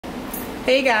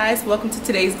Hey guys, welcome to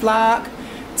today's vlog.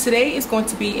 Today is going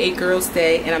to be a girls'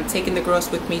 day and I'm taking the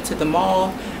girls with me to the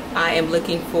mall. I am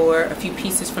looking for a few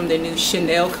pieces from the new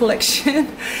Chanel collection.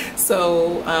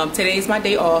 So today is my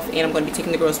day off and I'm going to be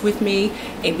taking the girls with me.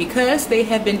 And because they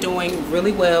have been doing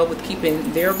really well with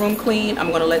keeping their room clean, I'm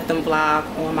going to let them vlog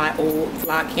on my old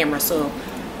vlog camera. So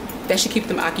that should keep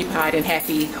them occupied and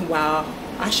happy while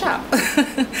I shop.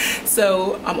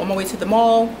 So I'm on my way to the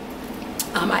mall.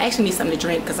 I actually need something to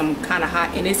drink because I'm kind of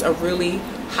hot and it's a really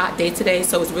hot day today,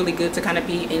 so it's really good to kind of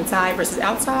be inside versus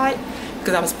outside,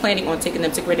 because I was planning on taking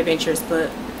them to Great Adventures, but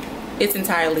it's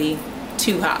entirely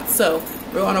too hot. So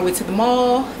we're on our way to the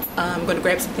mall. I'm going to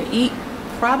grab something to eat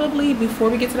probably before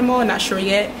we get to the mall, I'm not sure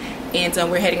yet, and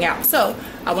we're heading out. So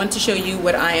I wanted to show you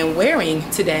what I am wearing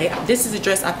today. This is a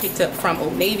dress I picked up from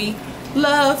Old Navy.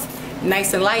 Love,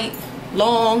 nice and light,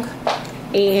 long,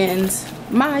 and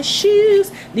my shoes.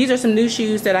 These are some new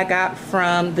shoes that I got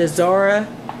from the Zara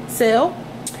sale.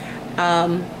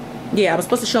 Yeah, I was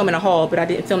supposed to show them in a haul, but I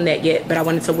didn't film that yet, but I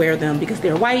wanted to wear them because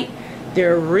they're white.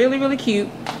 They're really cute,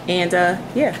 and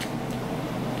yeah,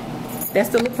 that's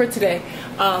the look for today.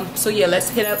 So yeah, let's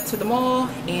head up to the mall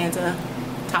and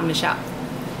time to shop.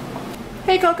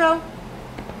 Hey Coco.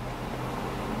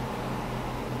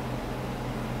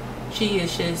 She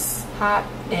is just hot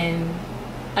and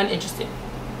uninterested.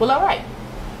 Well, all right.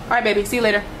 All right, baby. See you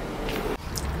later.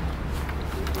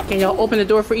 Can y'all open the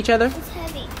door for each other? It's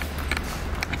heavy.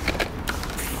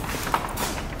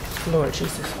 Lord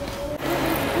Jesus.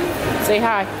 Say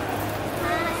hi.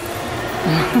 Hi.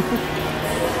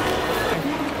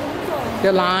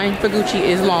 The line for Gucci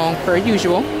is long, per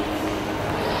usual.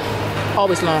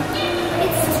 Always long.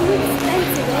 It's too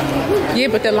expensive. Yeah,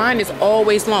 but the line is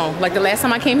always long. Like the last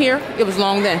time I came here, it was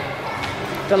long then.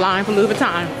 The line for Louis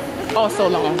Vuitton, also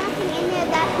long.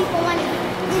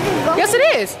 Yes, it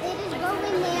is. They just go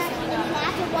in there and then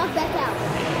have to walk back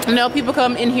out. You know, people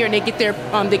come in here and they get their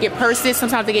they get purses.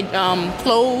 Sometimes they get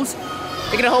clothes.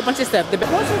 They get a whole bunch of stuff. Wait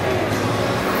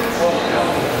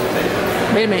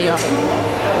a minute, y'all.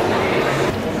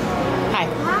 Hi.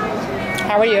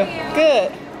 How are you?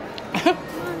 Good.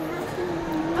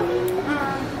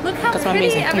 Look how pretty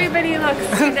amazing. Everybody looks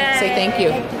today. Say thank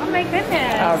you. Oh my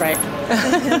goodness. All right.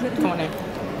 Come on in.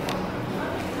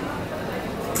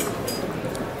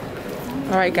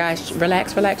 All right, guys,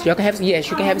 relax. Y'all can have, yes,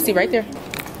 you can have a seat right there.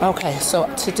 Okay,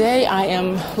 so today I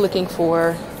am looking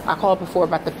for, I called before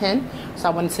about the pen, so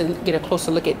I wanted to get a closer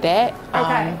look at that.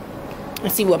 Okay. And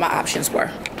see what my options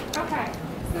were. Okay,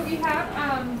 so we have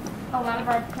a lot of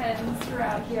our pens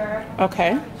throughout here.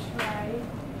 Okay.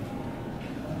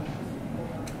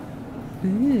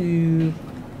 Ooh,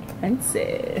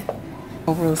 fancy.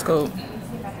 Overall scope. Let's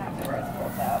see if I have the rose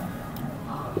pulled out.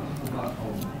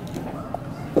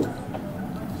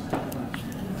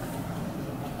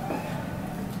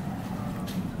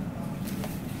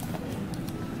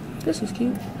 This is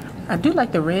cute. I do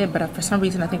like the red, but for some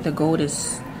reason I think the gold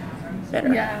is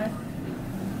better. Yeah.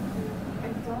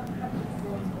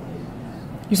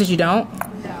 You said you don't?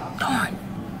 No. Darn.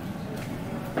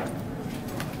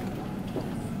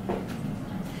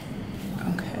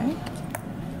 Okay.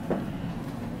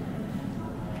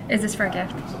 Is this for a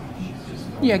gift?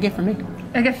 Yeah, a gift for me.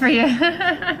 A gift for you.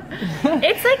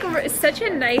 It's like such a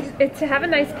nice, to have a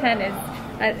nice pen is,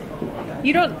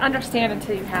 you don't understand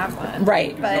until you have one.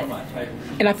 Right. But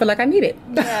and I feel like I need it.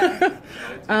 yeah.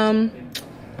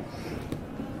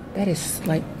 That is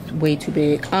like way too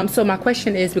big. So my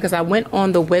question is, because I went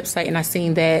on the website and I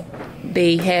seen that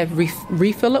they have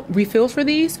refills for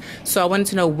these. So I wanted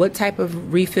to know what type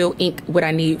of refill ink would I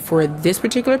need for this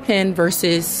particular pen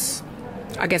versus,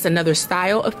 I guess, another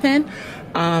style of pen,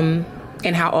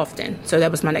 and how often. So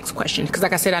that was my next question. Because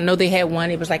like I said, I know they had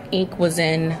one. It was like ink was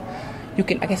in. You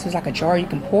can, I guess it was like a jar, you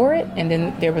can pour it, and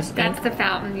then there was That's ink. the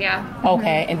fountain, yeah.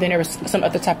 Okay, and then there was some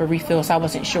other type of refill, so I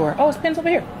wasn't sure. Oh, it's pens over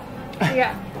here.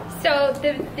 Yeah. So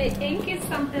the ink is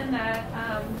something that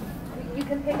you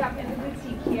can pick up in the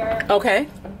boutique here. Okay.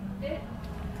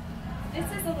 This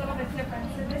is a little bit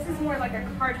different. So this is more like a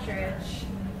cartridge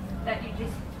that you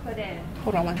just put in.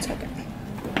 Hold on 1 second.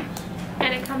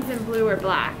 And it comes in blue or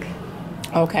black.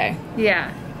 Okay.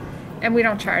 Yeah. And we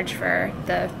don't charge for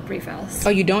the refills.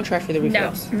 Oh, you don't charge for the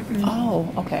refills? No.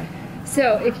 Oh, okay.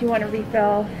 So if you want a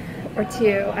refill or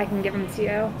two, I can give them to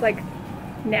you, like,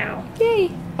 now.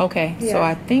 Yay. Okay, Yeah. so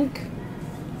I think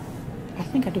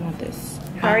I do want this.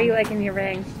 How are you liking your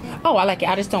ring? Oh, I like it.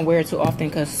 I just don't wear it too often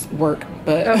because work.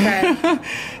 But Okay.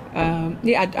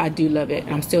 yeah, I do love it.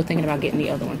 I'm still thinking about getting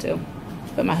the other one too.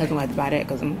 But my husband likes to buy that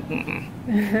because I'm.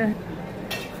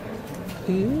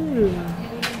 Ooh.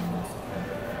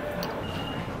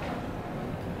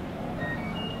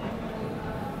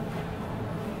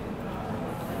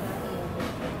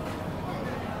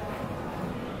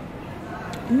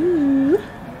 Ooh.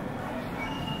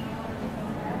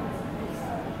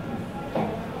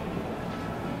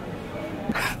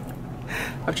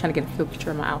 I was trying to get a full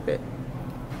picture of my outfit.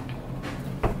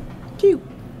 Cute.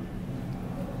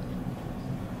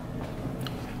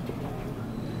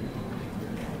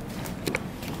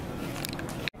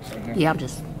 Yeah, I'm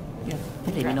just,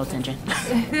 pay me no attention.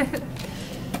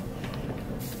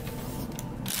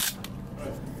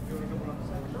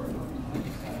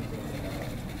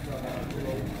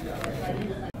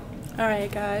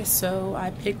 Alright guys, so I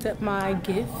picked up my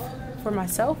gift for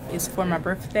myself. It's for my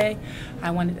birthday. I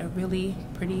wanted a really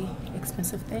pretty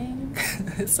expensive thing,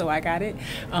 so I got it.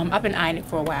 I've been eyeing it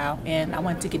for a while and I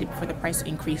wanted to get it before the price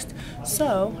increased.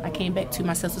 So I came back to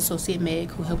my sales associate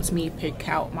Meg, who helps me pick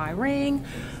out my ring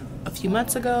a few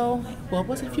months ago. Well,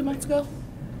 was it a few months ago?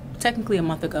 Technically a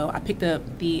month ago. I picked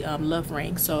up the love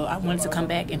ring, so I wanted to come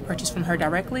back and purchase from her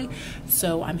directly.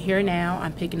 So I'm here now.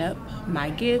 I'm picking up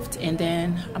my gift, and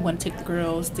then I'm going to take the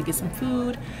girls to get some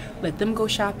food, let them go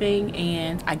shopping,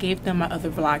 and I gave them my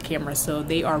other vlog camera, so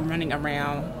they are running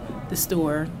around the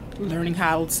store learning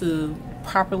how to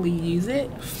properly use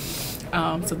it.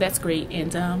 So that's great,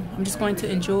 and I'm just going to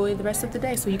enjoy the rest of the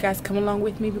day. So you guys come along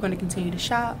with me. We're going to continue to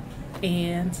shop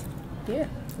and yeah,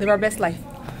 live our best life.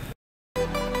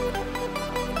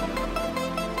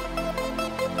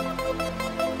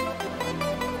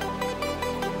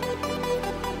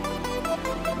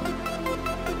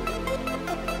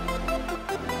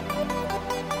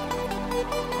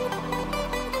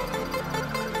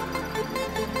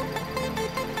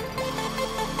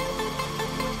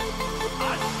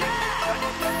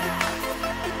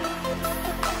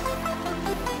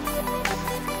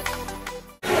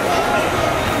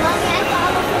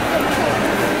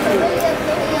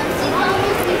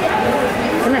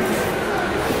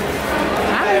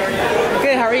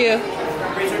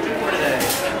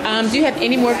 Do you have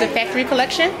any more of the factory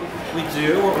collection? We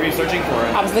do. What were you searching for?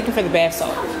 I was looking for the bath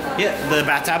salt. Yeah, the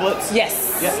bath tablets?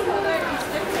 Yes. Yeah.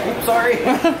 Oops, sorry.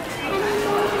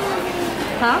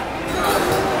 Huh?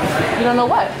 You don't know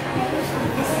what?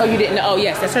 Oh, you didn't know? Oh,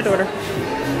 yes, that's her daughter.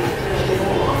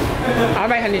 All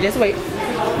right, honey, just wait.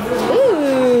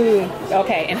 Ooh.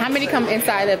 Okay, and how many come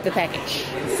inside of the package?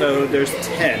 So there's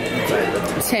 10 inside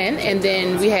of it. 10, and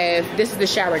then we have, this is the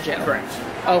shower gel. Correct.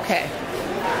 Okay.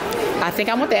 I think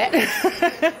I want that.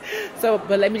 So,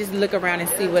 but let me just look around and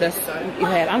see what else you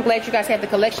have. I'm glad you guys have the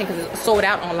collection because it's sold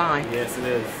out online. Yes, it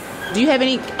is. Do you have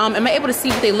any, am I able to see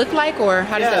what they look like, or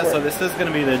how does that work? So this is going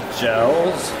to be the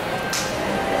gels.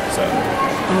 So.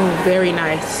 Oh, very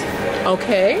nice.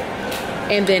 Okay.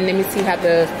 And then let me see how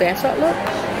the bath salt looks.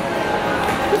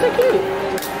 Those are cute.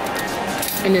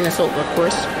 And then the soap, of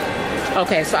course.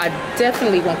 Okay, so I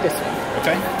definitely want this one.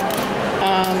 Okay.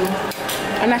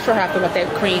 I'm not sure how I feel about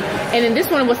that cream. And then this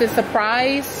one was a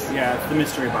surprise. Yeah, it's the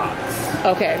mystery box.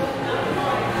 Okay. I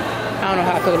don't know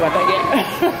how I feel about that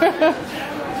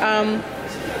yet.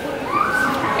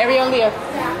 Ariel Leah.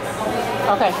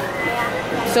 Okay.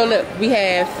 So look, we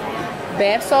have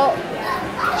bath salt,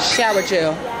 shower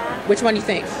gel. Which one do you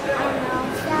think?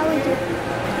 Shower gel.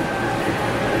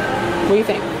 What do you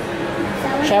think?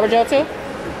 Shower gel too?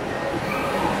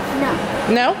 No.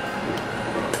 No?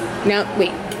 Now,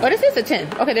 wait. Oh, this is a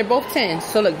 10. Okay, they're both 10.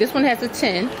 So look, this one has a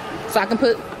 10. So I can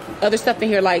put other stuff in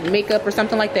here like makeup or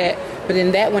something like that. But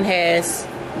then that one has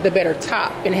the better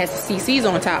top and it has the CCs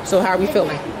on top. So how are we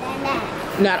feeling?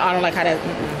 No, I don't like how that,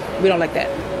 we don't like that.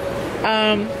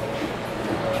 I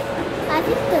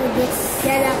think this.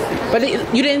 But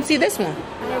you didn't see this one.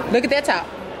 Look at that top.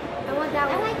 I want that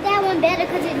one. I like that one better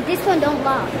because this one don't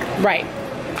lock. Right.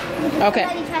 Okay.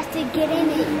 Somebody tries to get in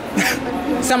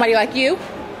it. Somebody like you?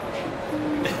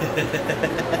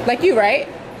 Like you, right?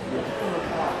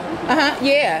 Uh-huh,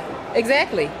 yeah,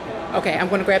 exactly. Okay, I'm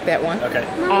gonna grab that one. Okay.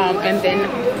 And then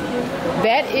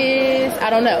that is, I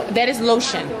don't know, that is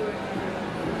lotion.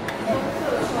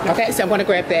 Okay, so I'm gonna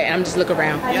grab that and I'm just look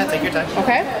around. Yeah, take your time.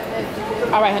 Okay?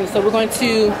 All right, honey, so we're going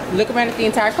to look around at the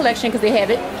entire collection because they have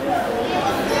it.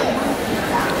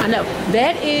 I know.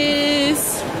 That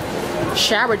is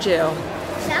shower gel.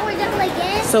 Shower gel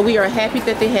again? So we are happy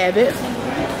that they have it.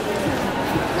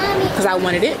 Mommy. Because I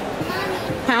wanted it. Mommy.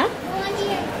 Huh? Go on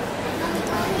here. Mommy,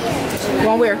 go on here. Go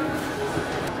on where?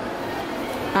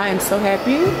 I am so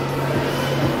happy.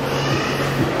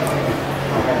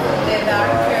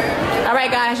 All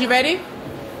right, guys, you ready?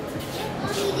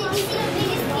 Mommy, did you see the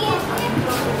biggest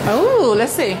can? Oh,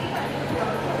 let's see.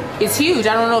 It's huge.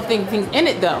 I don't know if anything's in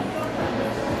it, though.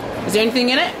 Is there anything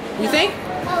in it, you think?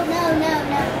 Oh,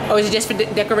 no. Or is it just for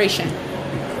decoration?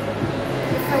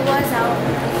 If it was,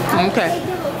 I'll Okay. take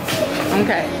it.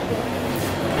 Okay.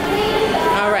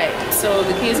 Alright, so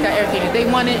the kids got everything that they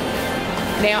wanted.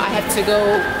 Now I have to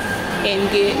go and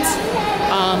get,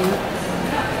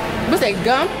 what's that,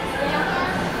 gum?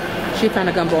 She found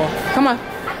a gumball. Come on.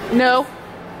 No.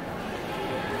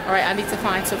 Alright, I need to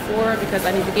find Sephora because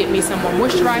I need to get me some more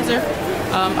moisturizer.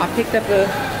 I picked up a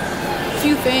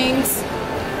few things.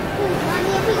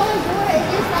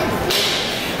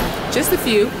 Just a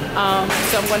few.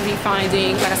 So I'm going to be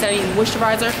finding, like I said, I need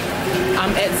moisturizer.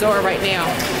 I'm at Zara right now.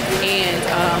 And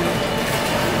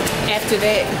after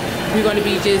that, we're going to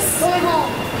be just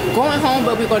going home,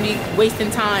 but we're going to be wasting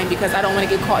time because I don't want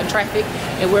to get caught in traffic.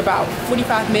 And we're about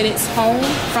 45 minutes home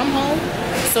from home.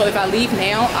 So if I leave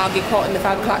now, I'll get caught in the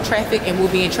 5 o'clock traffic and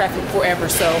we'll be in traffic forever.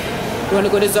 So we're going to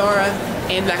go to Zara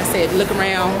and, like I said, look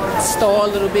around, stall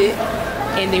a little bit,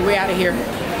 and then we're out of here.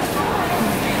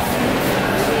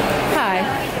 Hi.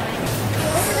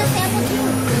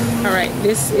 All right,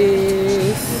 this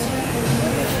is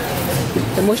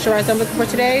the moisturizer I'm looking for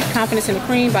today. Confidence in the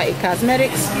Cream by It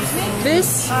Cosmetics.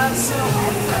 This,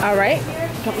 all right,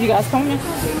 you guys come in.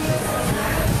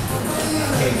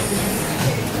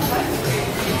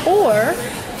 Or,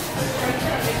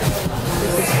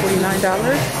 this is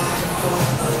 $49.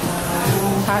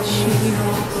 Hot sheet.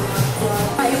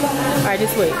 All right,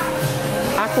 just wait.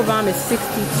 Aqua Bomb is $62.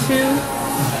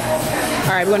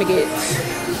 All right, we're gonna get,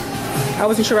 I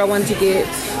wasn't sure I wanted to get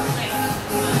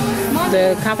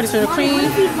the Confidence in the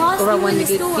Cream or I wanted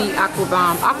to get the Aqua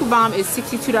Bomb. Aqua Bomb is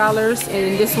 $62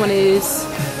 and this one is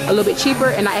a little bit cheaper,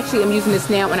 and I actually am using this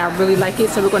now and I really like it,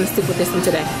 so we're going to stick with this one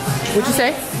today. What'd you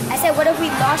say? I said, what if we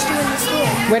lost you in the store?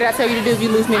 What did I tell you to do if you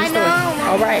lose me in the store? I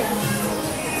know. All right.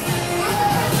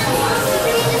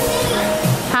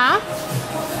 Huh?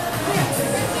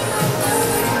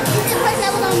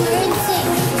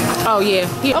 Oh yeah.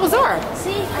 Oh, Zara.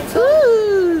 See, I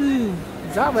Ooh,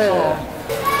 Zara.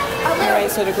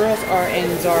 Alright, so the girls are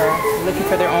in Zara looking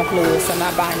for their own clothes, so I'm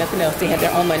not buying nothing else. They have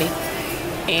their own money.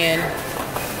 And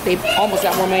they almost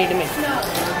got more money than me.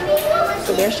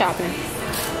 So they're shopping.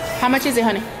 How much is it,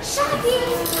 honey?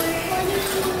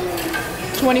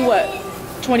 20 what?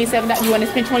 $27. You want to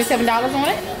spend $27 on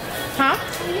it? Huh?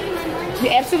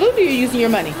 Yeah, absolutely, you're using your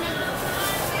money.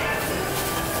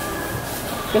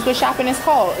 That's what shopping is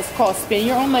called. It's called spend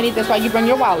your own money. That's why you bring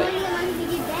your wallet.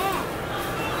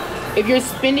 If you're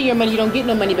spending your money, you don't get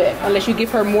no money back unless you give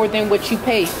her more than what you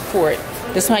paid for it.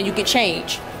 That's why you get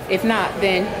change. If not,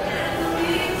 then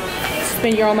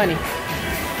spend your own money.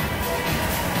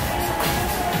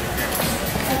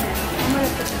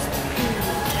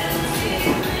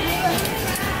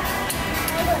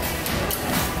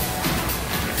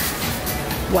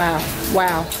 Wow,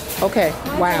 wow, okay,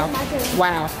 wow,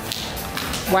 wow,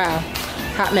 wow,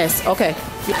 hot mess, okay.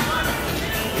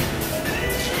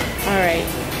 All right,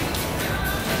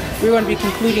 we're going to be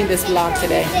concluding this vlog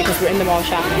today because we're in the mall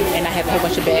shopping and I have a whole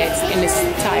bunch of bags and it's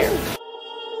tired.